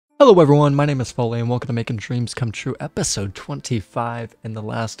Hello everyone, my name is Foley and welcome to Making Dreams Come True, episode 25. In the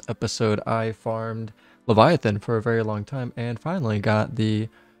last episode, I farmed Leviathan for a very long time and finally got the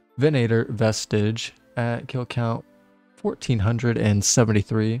Venator Vestige at kill count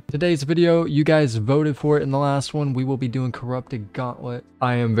 1473. Today's video, you guys voted for it in the last one. We will be doing Corrupted Gauntlet.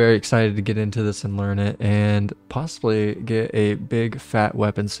 I am very excited to get into this and learn it and possibly get a big fat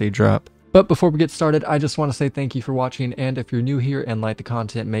weapon seed drop. But before we get started, I just want to say thank you for watching, and if you're new here and like the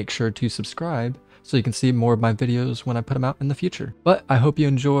content, make sure to subscribe so you can see more of my videos when I put them out in the future. But I hope you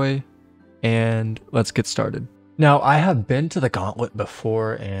enjoy, and let's get started. Now, I have been to the Gauntlet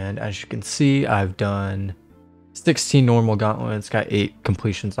before, and as you can see, I've done 16 normal gauntlets, got 8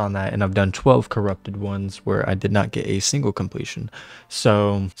 completions on that, and I've done 12 corrupted ones where I did not get a single completion.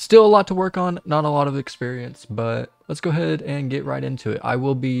 So still a lot to work on, not a lot of experience, but let's go ahead and get right into it. I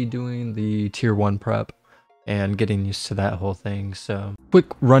will be doing the tier 1 prep and getting used to that whole thing. So quick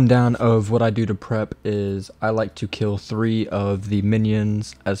rundown of what I do to prep is I like to kill 3 of the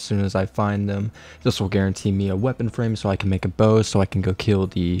minions as soon as I find them. This will guarantee me a weapon frame so I can make a bow so I can go kill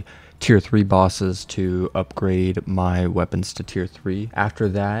the tier 3 bosses to upgrade my weapons to tier 3. After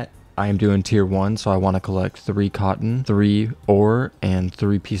that, I am doing tier 1, so I want to collect 3 cotton, 3 ore, and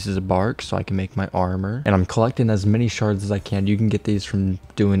 3 pieces of bark so I can make my armor. And I'm collecting as many shards as I can. You can get these from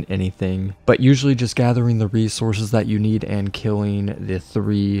doing anything, but usually just gathering the resources that you need and killing the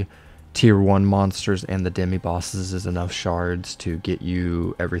 3 tier 1 monsters and the demi bosses is enough shards to get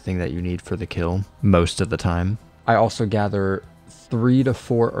you everything that you need for the kill most of the time. I also gather 3 to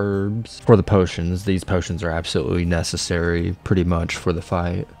 4 herbs for the potions. These potions are absolutely necessary pretty much for the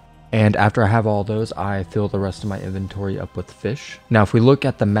fight. And after I have all those, I fill the rest of my inventory up with fish. Now, if we look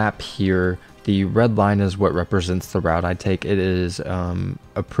at the map here, the red line is what represents the route I take. It is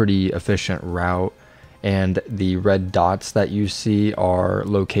a pretty efficient route. And the red dots that you see are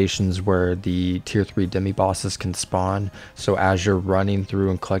locations where the tier 3 demi bosses can spawn. So as you're running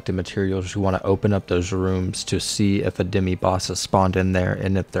through and collecting materials, you want to open up those rooms to see if a demi boss has spawned in there.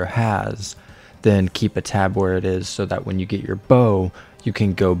 And if there has, then keep a tab where it is so that when you get your bow, you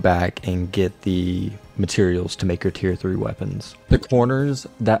can go back and get the materials to make your tier 3 weapons. The corners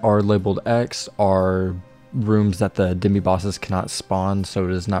that are labeled X are rooms that the demi bosses cannot spawn, so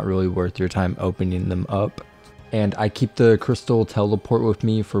it is not really worth your time opening them up. And I keep the crystal teleport with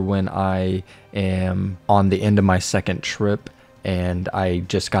me for when I am on the end of my second trip and I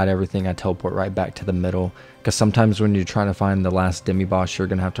just got everything. I teleport right back to the middle, because sometimes when you're trying to find the last demi boss, you're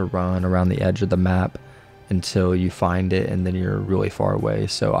gonna have to run around the edge of the map until you find it, and then you're really far away.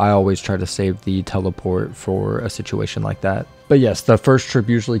 So I always try to save the teleport for a situation like that. But yes, the first trip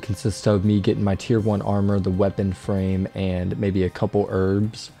usually consists of me getting my tier 1 armor, the weapon frame, and maybe a couple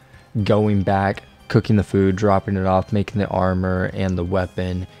herbs, going back, cooking the food, dropping it off, making the armor and the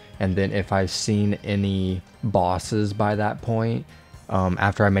weapon. And then if I've seen any bosses by that point,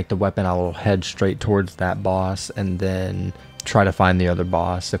 after I make the weapon, I will head straight towards that boss and then try to find the other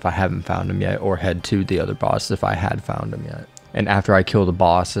boss if I haven't found him yet, or head to the other boss if I had found him yet. And after I kill the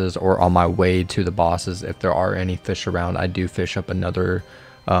bosses, or on my way to the bosses, if there are any fish around, I do fish up another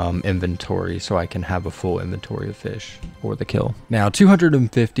inventory so I can have a full inventory of fish for the kill. Now,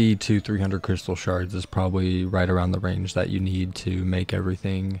 250 to 300 crystal shards is probably right around the range that you need to make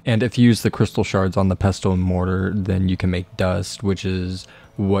everything. And if you use the crystal shards on the pestle and mortar, then you can make dust, which is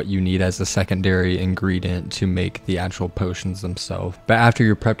what you need as a secondary ingredient to make the actual potions themselves. But after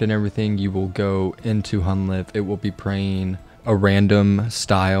you're prepped and everything, you will go into Hunlift. It will be praying a random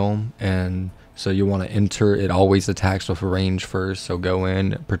style, and so you want to enter. It always attacks with range first, so go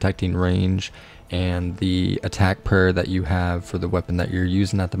in protecting range and the attack prayer that you have for the weapon that you're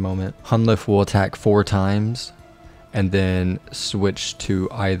using at the moment. Hunlift will attack 4 times and then switch to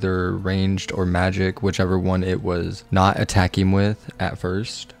either ranged or magic, whichever one it was not attacking with at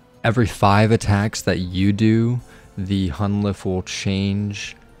first. Every 5 attacks that you do, the Hunlift will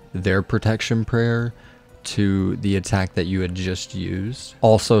change their protection prayer to the attack that you had just used.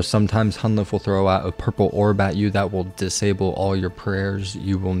 Also, sometimes Hunlift will throw out a purple orb at you that will disable all your prayers.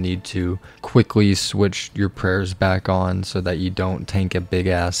 You will need to quickly switch your prayers back on so that you don't tank a big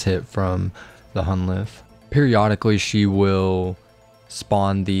ass hit from the Hunlift. Periodically, she will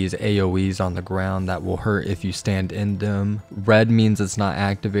spawn these AoEs on the ground that will hurt if you stand in them. Red means it's not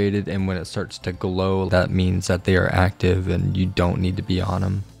activated, and when it starts to glow, that means that they are active and you don't need to be on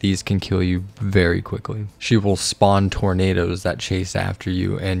them. These can kill you very quickly. She will spawn tornadoes that chase after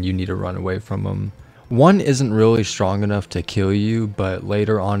you, and you need to run away from them. One isn't really strong enough to kill you, but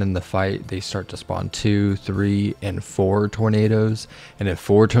later on in the fight, they start to spawn 2, 3, and 4 tornadoes. And if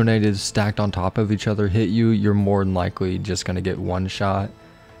 4 tornadoes stacked on top of each other hit you, you're more than likely just going to get one shot.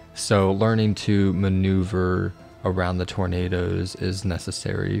 So learning to maneuver around the tornadoes is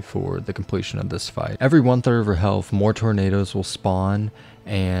necessary for the completion of this fight. Every 1/3 of her health, more tornadoes will spawn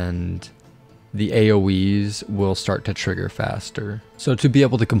and the AoEs will start to trigger faster. So to be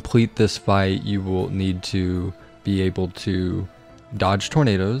able to complete this fight, you will need to be able to dodge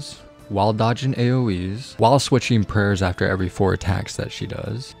tornadoes while dodging AoEs, while switching prayers after every 4 attacks that she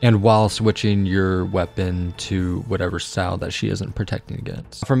does, and while switching your weapon to whatever style that she isn't protecting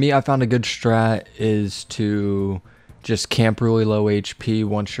against. For me, I found a good strat is to just camp really low HP.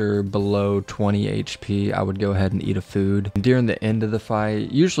 Once you're below 20 HP, I would go ahead and eat a food. During the end of the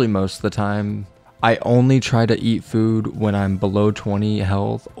fight, usually most of the time, I only try to eat food when I'm below 20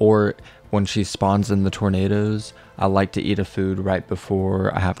 health, or when she spawns in the tornadoes. I like to eat a food right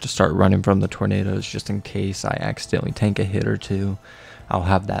before I have to start running from the tornadoes, just in case I accidentally tank a hit or two. I'll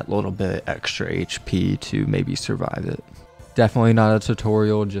have that little bit extra HP to maybe survive it. Definitely not a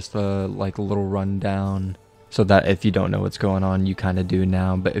tutorial, just a little rundown, so that if you don't know what's going on, you kind of do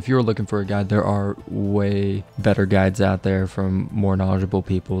now. But if you're looking for a guide, there are way better guides out there from more knowledgeable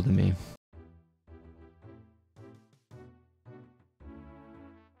people than me.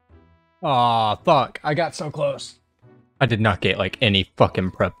 Aw, fuck. I got so close. I did not get any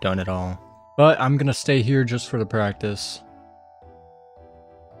fucking prep done at all. But I'm gonna stay here just for the practice.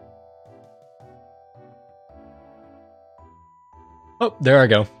 Oh, there I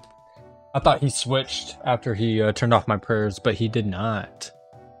go. I thought he switched after he turned off my prayers, but he did not.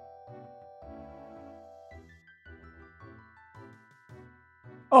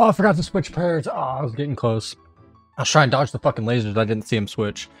 Oh, I forgot to switch prayers. Oh, I was getting close. I was trying to dodge the fucking lasers. I didn't see him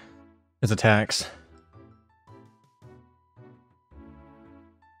switch his attacks.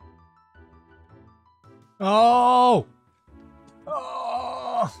 Oh!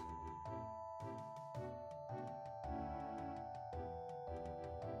 Oh!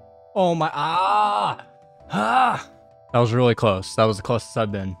 Oh my, ah! That was really close. That was the closest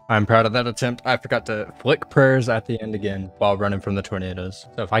I've been. I'm proud of that attempt. I forgot to flick prayers at the end again while running from the tornadoes.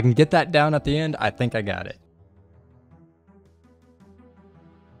 So if I can get that down at the end, I think I got it.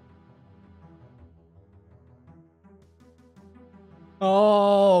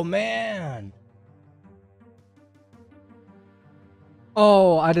 Oh, man.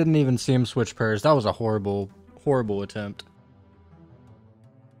 Oh, I didn't even see him switch prayers. That was a horrible, horrible attempt.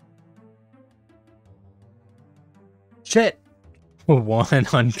 Shit. One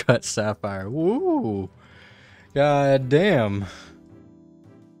uncut sapphire. Woo. God damn.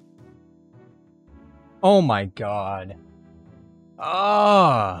 Oh my god.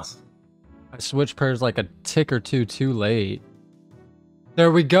 Ah. I switched prayers like a tick or two too late.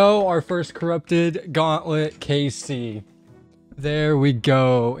 There we go. Our first corrupted gauntlet KC. There we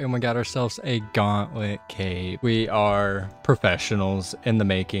go, and we got ourselves a gauntlet cape. We are professionals in the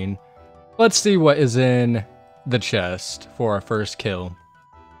making. Let's see what is in the chest for our first kill.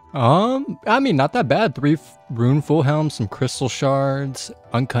 I mean, not that bad. 3 rune full helms, some crystal shards,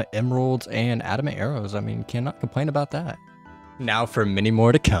 uncut emeralds, and adamant arrows. I mean, cannot complain about that. Now for many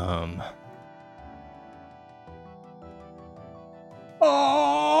more to come.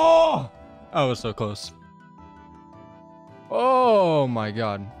 Oh! I was so close. Oh my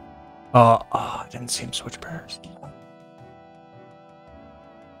god. I didn't see him switch prayers.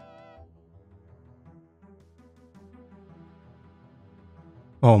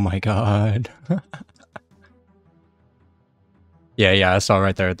 Oh my god. Yeah, I saw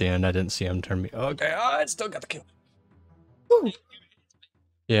right there at the end. I didn't see him turn me. Okay, I still got the kill. Ooh.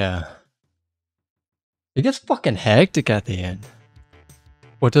 Yeah. It gets fucking hectic at the end.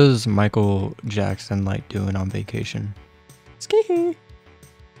 What does Michael Jackson like doing on vacation? Ski.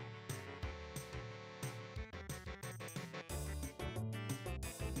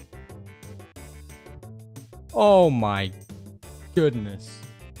 Oh my goodness.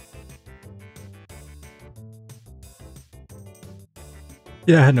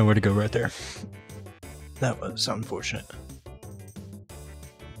 Yeah, I had nowhere to go right there. That was unfortunate.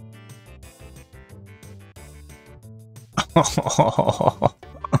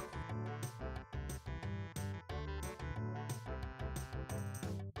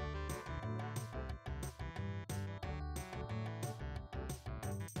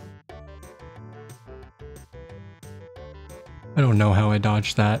 I don't know how I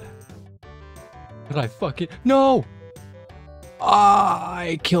dodged that. Did I fucking... No! Ah,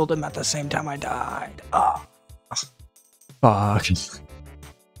 I killed him at the same time I died. Ah. Fuck.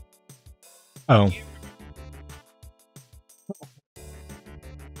 Oh.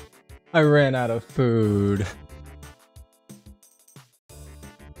 I ran out of food.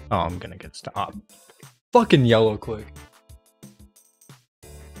 Oh, I'm gonna get stopped. Fucking yellow click.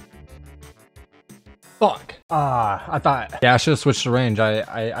 Fuck. I thought. Yeah, I should have switched to range.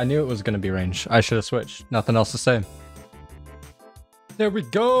 I knew it was gonna be range. I should have switched. Nothing else to say. There we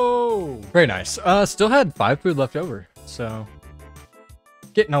go. Very nice. Still had 5 food left over, so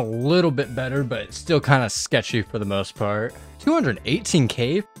getting a little bit better, but still kind of sketchy for the most part.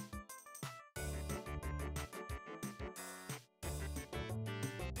 218k.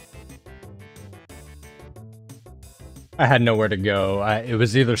 I had nowhere to go. It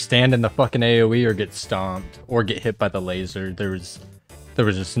was either stand in the fucking AoE or get stomped or get hit by the laser. There was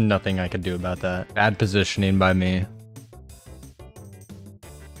just nothing I could do about that. Bad positioning by me.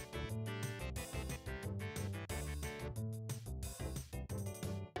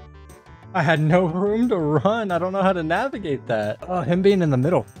 I had no room to run. I don't know how to navigate that. Oh, him being in the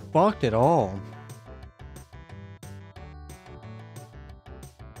middle fucked it all.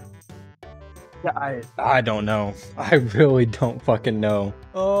 Yeah, I don't know. I really don't fucking know.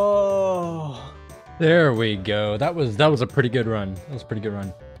 Oh, there we go. That was a pretty good run. That was a pretty good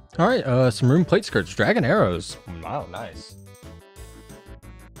run. All right, some rune plate skirts, dragon arrows. Wow, nice.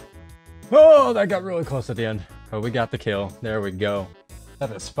 Oh, that got really close at the end. Oh, we got the kill. There we go.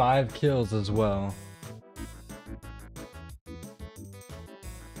 That is 5 kills as well.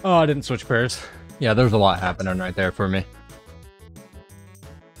 Oh, I didn't switch pairs. Yeah, there's a lot happening right there for me.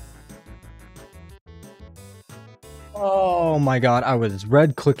 Oh my god, I was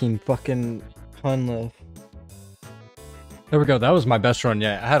red clicking fucking Hunlift. There we go, that was my best run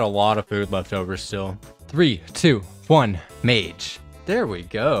yet. I had a lot of food left over still. 3, 2, 1, mage. There we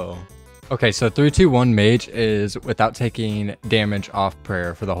go. Okay, so 3, 2, 1 mage is without taking damage off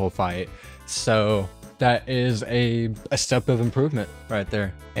prayer for the whole fight. So that is a step of improvement right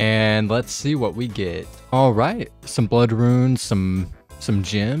there. And let's see what we get. All right, some blood runes, some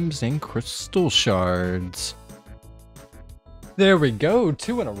gems, and crystal shards. There we go,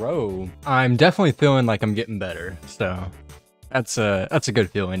 2 in a row. I'm definitely feeling like I'm getting better, so that's a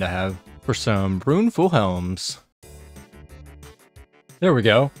good feeling to have. For some rune full helms. There we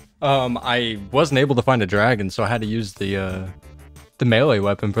go. I wasn't able to find a dragon, so I had to use the melee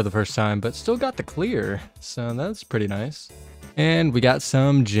weapon for the first time, but still got the clear, so that's pretty nice. And we got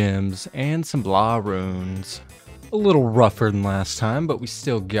some gems and some blah runes. A little rougher than last time, but we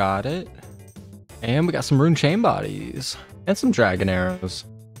still got it. And we got some rune chain bodies and some dragon arrows.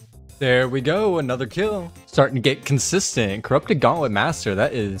 There we go, another kill. Starting to get consistent. Corrupted Gauntlet Master,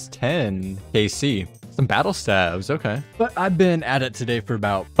 that is 10 KC. Some battle stabs, okay. But I've been at it today for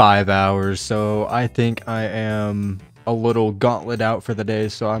about 5 hours, so I think I am a little gauntlet out for the day,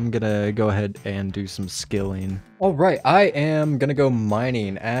 so I'm gonna go ahead and do some skilling. All right, I am gonna go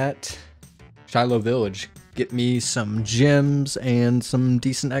mining at Shiloh Village. Get me some gems and some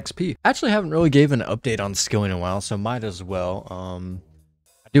decent XP. Actually haven't really gave an update on skilling in a while, so might as well.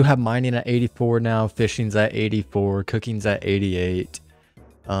 I do have mining at 84 now, fishing's at 84, cooking's at 88.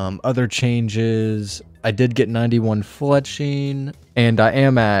 Other changes, I did get 91 fletching, and I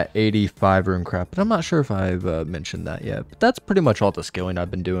am at 85 runecraft, but I'm not sure if I've mentioned that yet. But that's pretty much all the skilling I've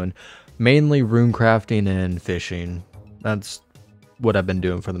been doing. Mainly runecrafting and fishing. That's what I've been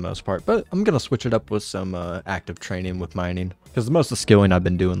doing for the most part, but I'm gonna switch it up with some active training with mining, because most of the skilling I've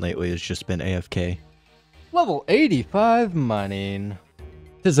been doing lately has just been AFK. Level 85 mining.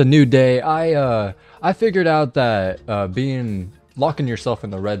 Tis a new day. I figured out that locking yourself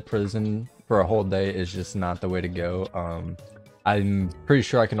in the red prison for a whole day is just not the way to go. I'm pretty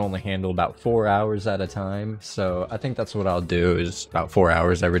sure I can only handle about 4 hours at a time, so I think that's what I'll do, is about 4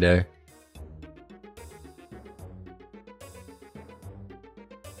 hours every day.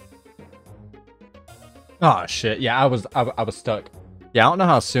 Oh shit, yeah, I was stuck. Yeah, I don't know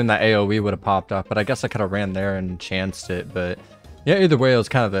how soon that AoE would have popped up, but I guess I could have ran there and chanced it, but yeah, either way, it was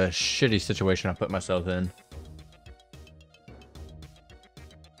kind of a shitty situation I put myself in.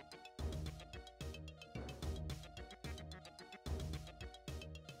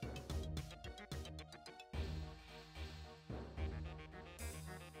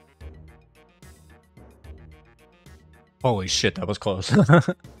 Holy shit, that was close.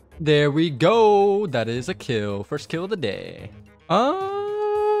 There we go. That is a kill. First kill of the day.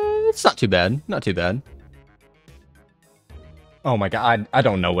 It's not too bad. Not too bad. Oh my god, I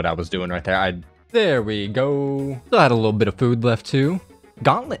don't know what I was doing right there. There we go. Still had a little bit of food left too.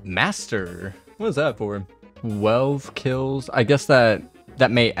 Gauntlet Master. What is that for? 12 kills. I guess that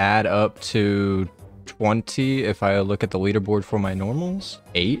may add up to 20 if I look at the leaderboard for my normals.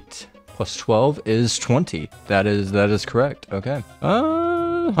 8 plus 12 is 20. That is correct. Okay.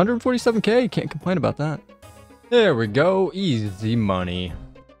 147k. Can't complain about that. There we go. Easy money.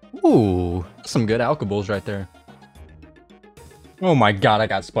 Ooh, some good alkables right there. Oh my god, I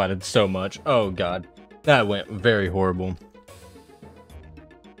got splatted so much. Oh god. That went very horrible.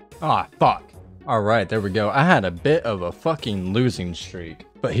 Ah, fuck. Alright, there we go. I had a bit of a fucking losing streak.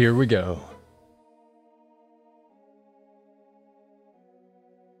 But here we go.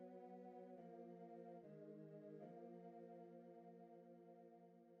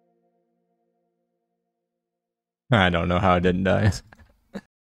 I don't know how I didn't die.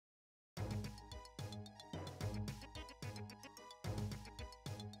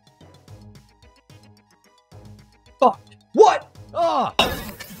 Fuck. What? Ah!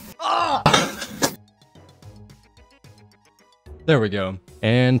 Ah! There we go.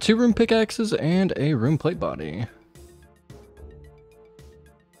 And 2 rune pickaxes and a rune plate body.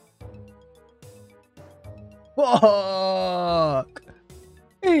 Fuck!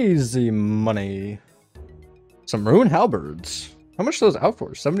 Easy money. Some rune halberds. How much are those out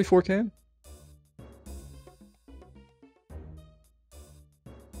for? 74k?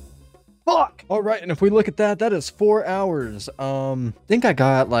 Fuck! Alright, and if we look at that, that is 4 hours. I think I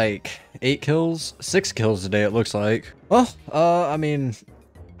got like 8 kills, 6 kills today it looks like. Well, I mean,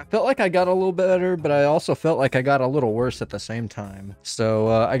 I felt like I got a little better, but I also felt like I got a little worse at the same time. So,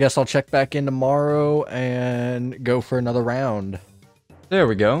 I guess I'll check back in tomorrow and go for another round. There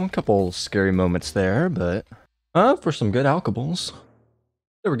we go, a couple scary moments there, but... for some good alchables.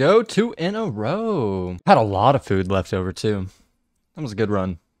 There we go, 2 in a row. Had a lot of food left over too. That was a good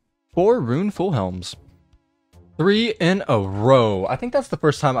run. 4 rune full helms. 3 in a row. I think that's the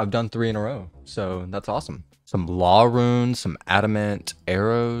first time I've done 3 in a row. So that's awesome. Some law runes, some adamant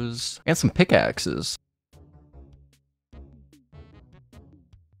arrows, and some pickaxes.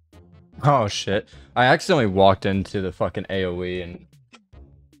 Oh shit. I accidentally walked into the fucking AoE and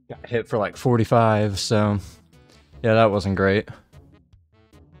got hit for like 45, so... yeah, that wasn't great.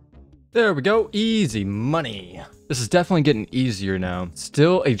 There we go. Easy money. This is definitely getting easier now.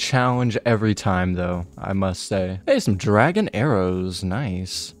 Still a challenge every time, though, I must say. Hey, some dragon arrows.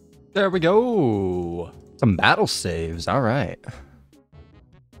 Nice. There we go. Some battle saves. All right.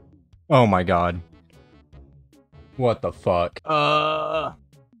 Oh, my God. What the fuck?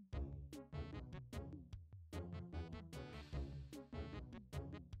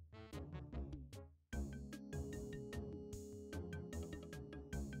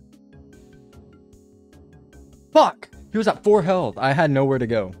 Fuck! He was at 4 health. I had nowhere to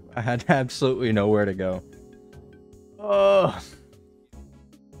go. I had absolutely nowhere to go. Ugh.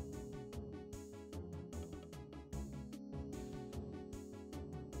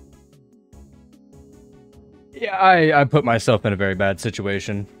 Yeah, I put myself in a very bad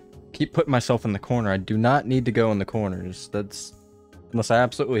situation. Keep putting myself in the corner. I do not need to go in the corners. That's... unless I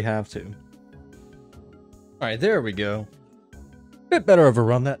absolutely have to. Alright, there we go. Bit better of a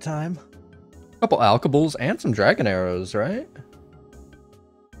run that time. Couple alchables and some dragon arrows, right?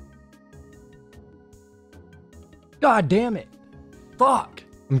 God damn it. Fuck.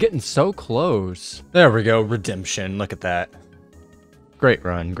 I'm getting so close. There we go. Redemption. Look at that. Great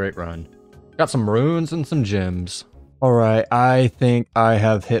run. Great run. Got some runes and some gems. All right. I think I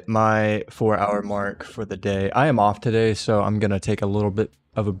have hit my 4-hour mark for the day. I am off today, so I'm going to take a little bit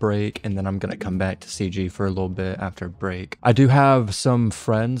of a break, and then I'm gonna come back to CG for a little bit after break. I do have some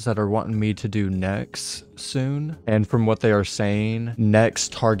friends that are wanting me to do Nex soon, and from what they are saying, Nex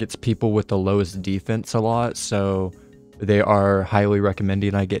targets people with the lowest defense a lot, so they are highly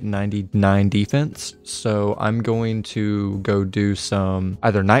recommending I get 99 defense. So I'm going to go do some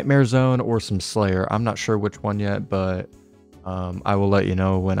either Nightmare Zone or some Slayer. I'm not sure which one yet, but I will let you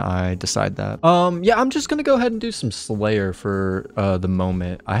know when I decide that. Yeah, I'm just gonna go ahead and do some Slayer for the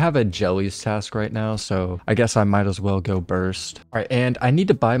moment. I have a Jellies task right now, so I guess I might as well go burst. All right, and I need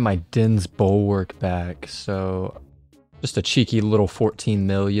to buy my Din's Bulwark back, so just a cheeky little 14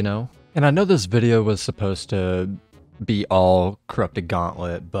 mil, you know? And I know this video was supposed to be all Corrupted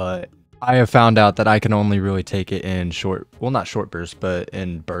Gauntlet, but I have found out that I can only really take it in short, well, not short bursts, but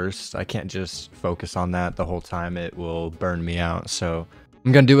in bursts. I can't just focus on that the whole time. It will burn me out. So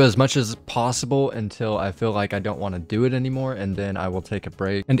I'm going to do as much as possible until I feel like I don't want to do it anymore, and then I will take a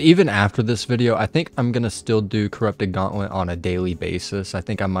break. And even after this video, I think I'm going to still do Corrupted Gauntlet on a daily basis. I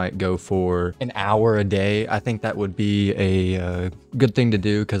think I might go for an hour a day. I think that would be a good thing to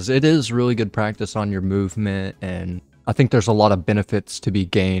do, because it is really good practice on your movement, and I think there's a lot of benefits to be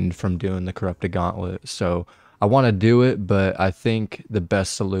gained from doing the Corrupted Gauntlet. So I want to do it, but I think the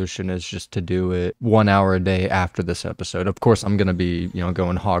best solution is just to do it 1 hour a day after this episode. Of course, I'm going to be, you know,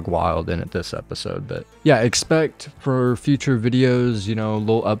 going hog wild in it this episode, but yeah, expect for future videos, you know,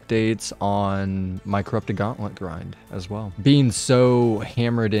 little updates on my Corrupted Gauntlet grind as well. Being so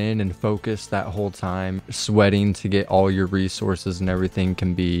hammered in and focused that whole time, sweating to get all your resources and everything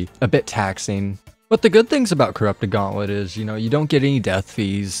can be a bit taxing. But the good things about Corrupted Gauntlet is, you know, you don't get any death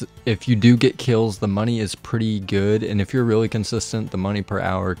fees. If you do get kills, the money is pretty good. And if you're really consistent, the money per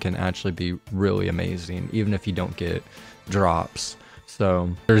hour can actually be really amazing, even if you don't get drops. So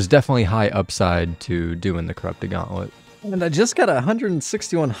there's definitely high upside to doing the Corrupted Gauntlet. And I just got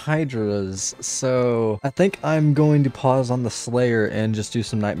 161 Hydras, so I think I'm going to pause on the Slayer and just do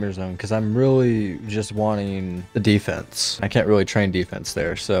some Nightmare Zone, because I'm really just wanting the defense. I can't really train defense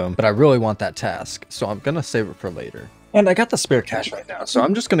there, but I really want that task, so I'm going to save it for later. And I got the spare cash right now, so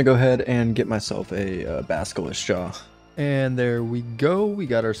I'm just going to go ahead and get myself a Basilisk Jaw. And there we go, we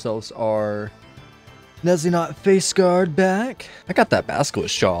got ourselves our Nezinot face guard back. I got that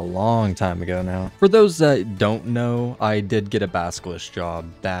Basilisk Jaw a long time ago now. For those that don't know, I did get a Basilisk Jaw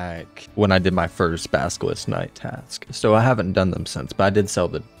back when I did my first Basilisk Night task. So I haven't done them since, but I did sell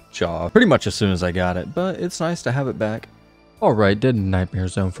the jaw pretty much as soon as I got it, but it's nice to have it back. Alright, did Nightmare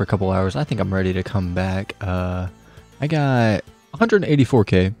Zone for a couple hours. I think I'm ready to come back. I got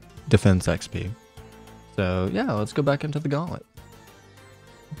 184k Defense XP. So yeah, let's go back into the Gauntlet.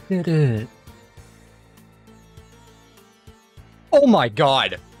 Did it. Oh my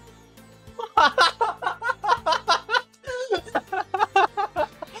god!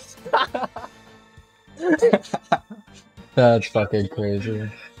 That's fucking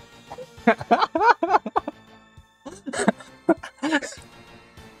crazy.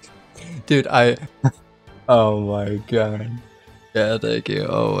 Dude, oh my god. Yeah, thank you.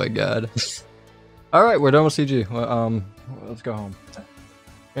 Oh my god. Alright, we're done with CG. Well, let's go home.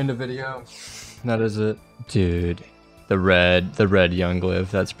 End of video. That is it. Dude. The red young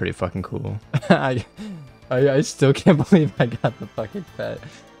live, that's pretty fucking cool. I still can't believe I got the fucking pet.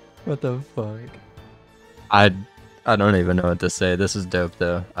 What the fuck? I don't even know what to say. This is dope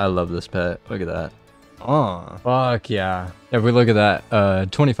though. I love this pet. Look at that. Oh, fuck yeah. If we look at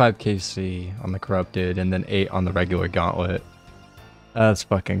that, 25 KC on the Corrupted and then 8 on the regular Gauntlet. That's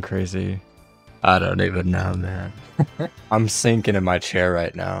fucking crazy. I don't even know, man. I'm sinking in my chair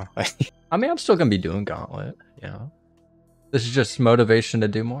right now. I mean, I'm still gonna be doing Gauntlet, you know? This is just motivation to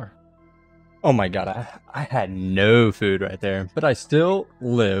do more. Oh my god, I had no food right there, but I still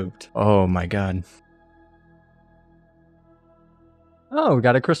lived. Oh my god. Oh, we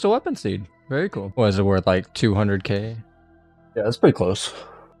got a Crystal Weapon Seed. Very cool. What is it worth, like 200k? Yeah, that's pretty close.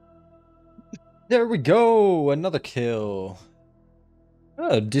 There we go, another kill.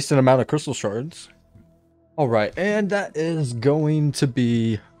 A decent amount of crystal shards. Alright, and that is going to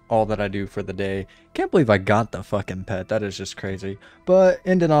be all that I do for the day. Can't believe I got the fucking pet. That is just crazy. But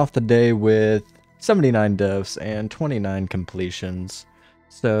ending off the day with 79 deaths and 29 completions.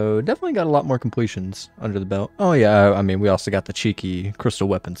 So definitely got a lot more completions under the belt. Oh yeah, I mean, we also got the cheeky Crystal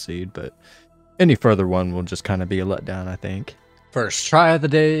Weapon Seed, but any further one will just kind of be a letdown, I think. First try of the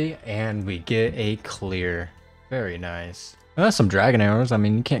day, and we get a clear. Very nice. Some dragon arrows. I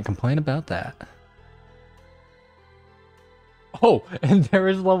mean, you can't complain about that. Oh, and there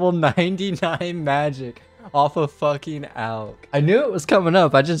is level 99 magic off of fucking Alk. I knew it was coming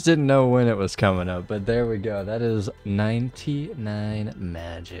up. I just didn't know when it was coming up. But there we go. That is 99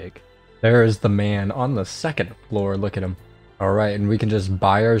 magic. There is the man on the second floor. Look at him. All right, and we can just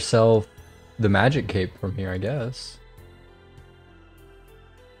buy ourselves the magic cape from here, I guess.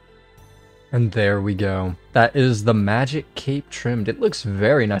 And there we go. That is the magic cape trimmed. It looks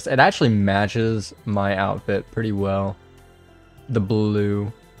very nice. It actually matches my outfit pretty well. The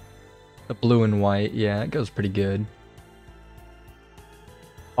blue and white, yeah, it goes pretty good.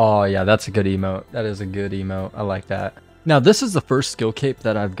 Oh yeah, that's a good emote. That is a good emote. I like that. Now this is the first skill cape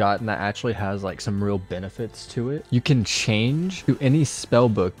that I've gotten that actually has like some real benefits to it. You can change to any spell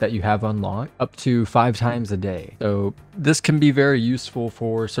book that you have unlocked up to 5 times a day. So this can be very useful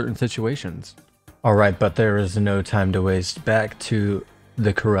for certain situations. All right, but there is no time to waste. Back to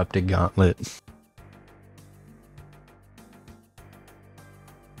the Corrupted Gauntlet.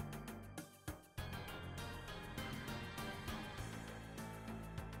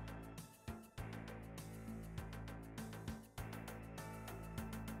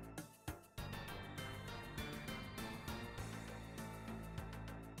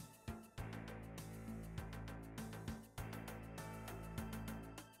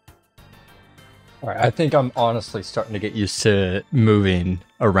 All right, I think I'm honestly starting to get used to moving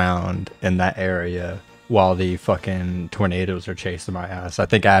around in that area while the fucking tornadoes are chasing my ass. I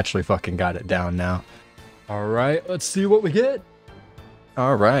think I actually fucking got it down now. All right, let's see what we get.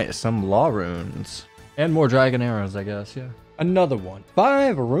 All right, some law runes. And more dragon arrows, I guess, yeah. Another one.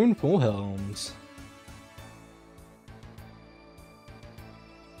 5 runeful helms.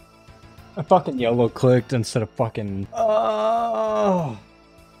 I fucking yellow clicked instead of fucking... Oh!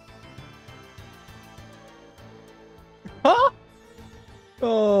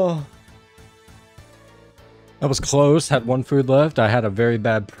 Oh, that was close. Had one food left. I had a very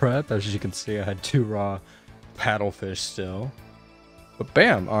bad prep. As you can see, I had 2 raw paddlefish still. But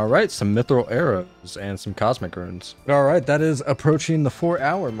bam, all right, some mithril arrows and some cosmic runes. All right, that is approaching the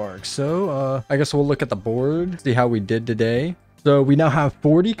 4-hour mark. So I guess we'll look at the board, see how we did today. So we now have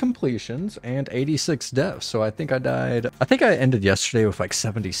 40 completions and 86 deaths. So I think I ended yesterday with like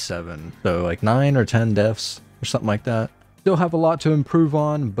 77. So like 9 or 10 deaths or something like that. Still have a lot to improve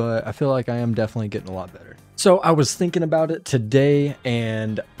on, but I feel like I am definitely getting a lot better. So I was thinking about it today,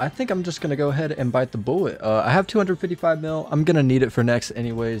 and I think I'm just going to go ahead and bite the bullet. I have 255 mil. I'm going to need it for next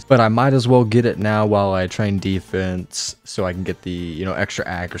anyways, but I might as well get it now while I train defense so I can get the, you know, extra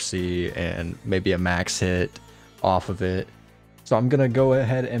accuracy and maybe a max hit off of it. So I'm going to go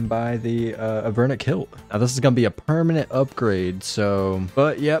ahead and buy the Avernic Hilt. Now this is going to be a permanent upgrade. So,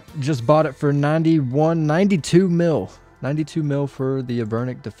 but yep, just bought it for 92 mil. 92 mil for the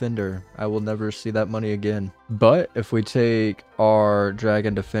Avernic Defender. I will never see that money again. But if we take our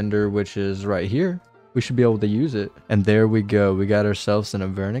Dragon Defender, which is right here, we should be able to use it. And there we go. We got ourselves an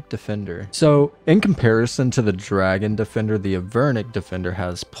Avernic Defender. So in comparison to the Dragon Defender, the Avernic Defender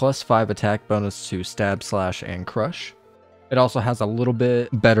has +5 attack bonus to stab, slash, and crush. It also has a little bit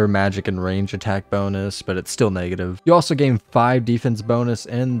better magic and range attack bonus, but it's still negative. You also gain 5 defense bonus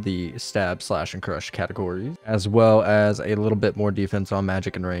in the stab, slash, and crush categories, as well as a little bit more defense on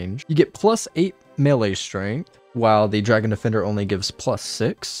magic and range. You get +8 melee strength, while the Dragon Defender only gives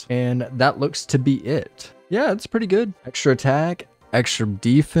 +6, and that looks to be it. Yeah, it's pretty good. Extra attack, extra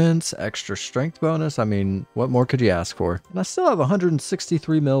defense, extra strength bonus. I mean, what more could you ask for? And I still have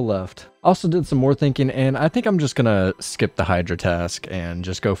 163 mil left. Also did some more thinking, and I think I'm just gonna skip the Hydra task and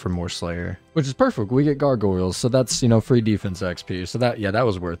just go for more Slayer, which is perfect. We get gargoyles, so that's, you know, free defense XP. So that, yeah, that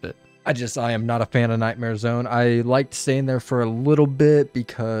was worth it. I am not a fan of Nightmare Zone. I liked staying there for a little bit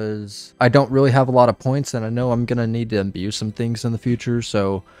because I don't really have a lot of points, and I know I'm gonna need to imbue some things in the future,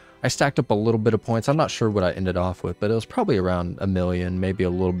 so I stacked up a little bit of points. I'm not sure what I ended off with, but it was probably around 1 million, maybe a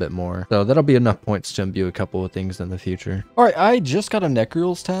little bit more. So that'll be enough points to imbue a couple of things in the future. All right, I just got a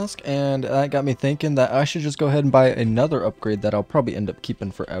Necreals task, and that got me thinking that I should just go ahead and buy another upgrade that I'll probably end up keeping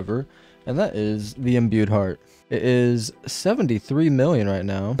forever, and that is the Imbued Heart. It is 73 million right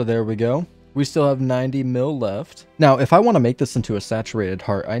now, so there we go. We still have 90 mil left. Now, if I want to make this into a saturated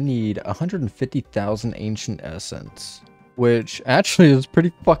heart, I need 150,000 Ancient Essence, which actually is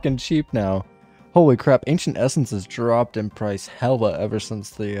pretty fucking cheap now. Holy crap, Ancient Essence has dropped in price hella ever since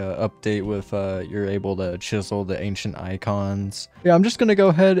the update with you're able to chisel the ancient icons. Yeah, I'm just gonna go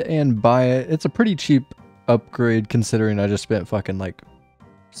ahead and buy it. It's a pretty cheap upgrade considering I just spent fucking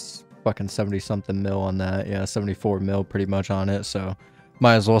 70 something mil on that. Yeah, 74 mil pretty much on it, so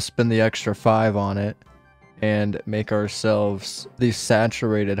might as well spend the extra 5 on it and make ourselves the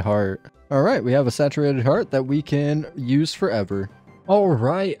saturated heart. All right, we have a saturated heart that we can use forever. All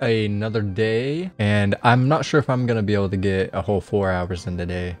right, another day, and I'm not sure if I'm gonna be able to get a whole 4 hours in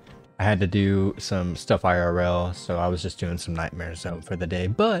today. I had to do some stuff IRL, so I was just doing some Nightmare Zone for the day,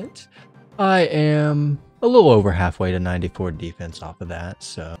 but I am a little over halfway to 94 defense off of that,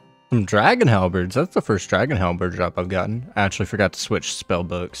 so. Some Dragon Halberds, that's the first Dragon Halberd drop I've gotten. I actually forgot to switch spell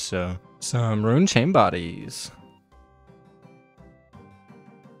books, so. Some Rune Chain Bodies.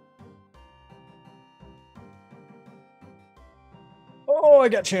 Oh, I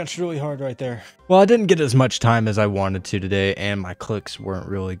got chanced really hard right there. Well, I didn't get as much time as I wanted to today, and my clicks weren't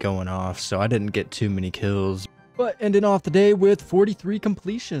really going off, so I didn't get too many kills. But ending off the day with 43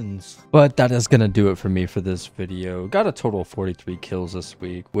 completions. But that is gonna do it for me for this video. Got a total of 43 kills this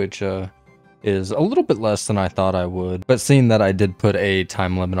week, which is a little bit less than I thought I would. But seeing that I did put a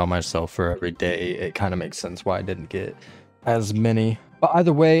time limit on myself for every day, it kind of makes sense why I didn't get as many. But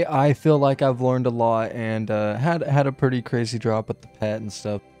either way, I feel like I've learned a lot and had a pretty crazy drop with the pet and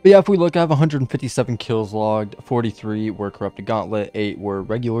stuff. But yeah, if we look, I have 157 kills logged, 43 were Corrupted Gauntlet, 8 were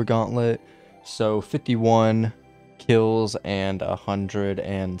regular Gauntlet, so 51 kills and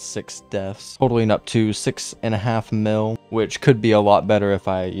 106 deaths, totaling up to 6.5 mil, which could be a lot better if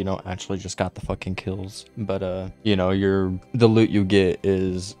I, you know, actually just got the fucking kills. But you know, the loot you get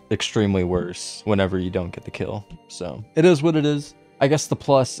is extremely worse whenever you don't get the kill. So it is what it is. I guess the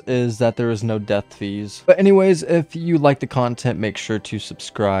plus is that there is no death fees. But anyways, if you like the content, make sure to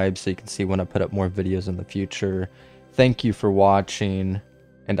subscribe so you can see when I put up more videos in the future. Thank you for watching,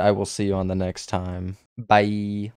 and I will see you on the next time. Bye.